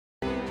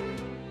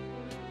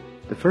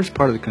The first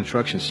part of the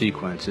construction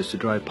sequence is to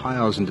drive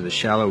piles into the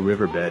shallow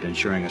riverbed,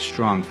 ensuring a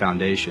strong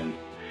foundation.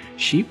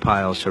 Sheet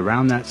piles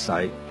surround that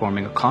site,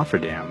 forming a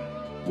cofferdam.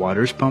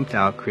 Water is pumped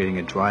out, creating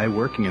a dry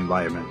working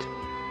environment.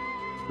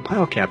 The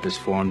pile cap is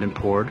formed and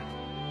poured.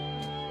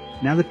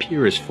 Now the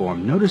pier is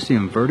formed. Notice the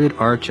inverted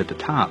arch at the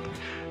top.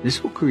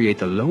 This will create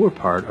the lower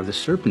part of the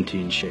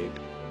serpentine shape.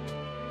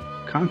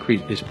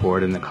 Concrete is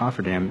poured and the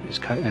cofferdam is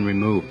cut and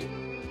removed.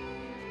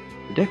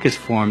 The deck is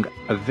formed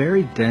of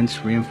very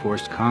dense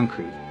reinforced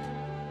concrete.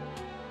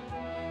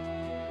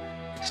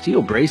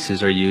 Steel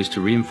braces are used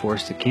to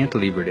reinforce the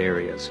cantilevered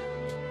areas.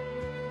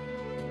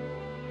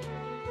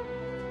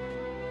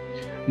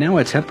 Now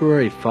a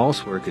temporary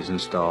falsework is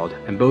installed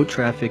and boat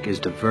traffic is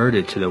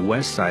diverted to the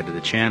west side of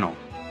the channel.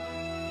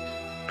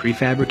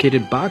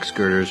 Prefabricated box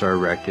girders are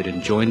erected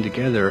and joined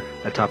together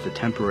atop the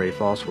temporary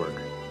falsework.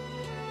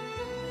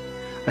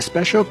 A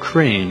special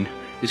crane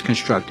is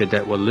constructed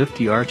that will lift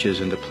the arches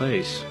into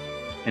place,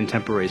 and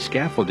temporary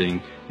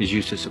scaffolding is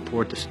used to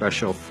support the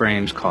special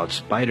frames called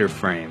spider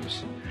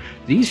frames.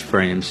 These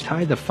frames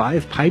tie the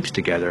 5 pipes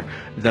together,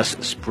 thus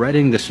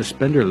spreading the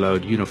suspender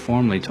load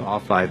uniformly to all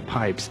 5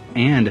 pipes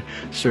and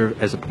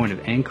serve as a point of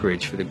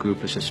anchorage for the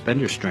group of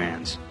suspender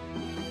strands.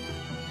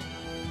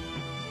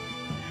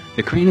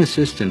 The crane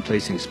assists in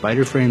placing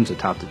spider frames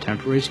atop the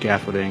temporary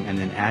scaffolding and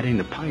then adding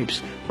the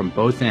pipes from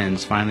both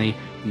ends, finally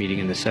meeting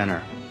in the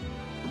center.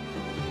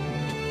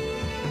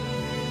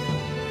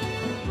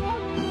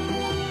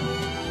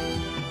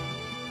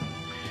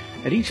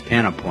 At each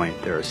panel point,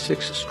 there are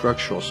 6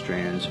 structural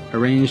strands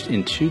arranged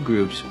in 2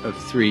 groups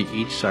of 3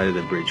 each side of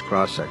the bridge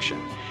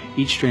cross-section.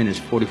 Each strand is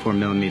 44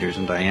 millimeters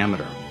in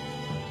diameter.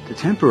 The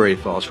temporary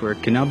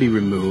falsework can now be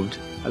removed,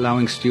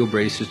 allowing steel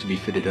braces to be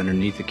fitted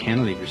underneath the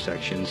cantilever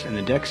sections, and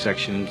the deck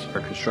sections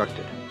are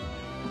constructed.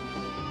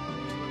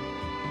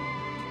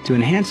 To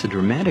enhance the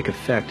dramatic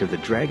effect of the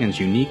dragon's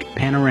unique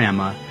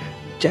panorama,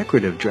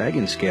 decorative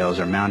dragon scales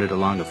are mounted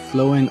along the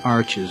flowing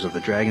arches of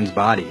the dragon's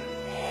body.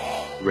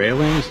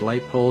 Railings,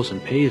 light poles,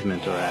 and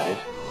pavement are added.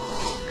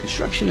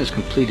 Construction is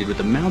completed with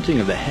the mounting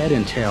of the head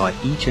and tail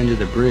at each end of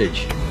the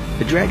bridge.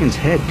 The dragon's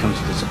head comes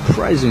with a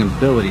surprising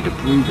ability to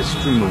breathe a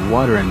stream of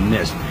water and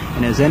mist,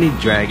 and as any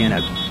dragon,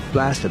 a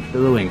blast of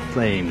billowing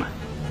flame.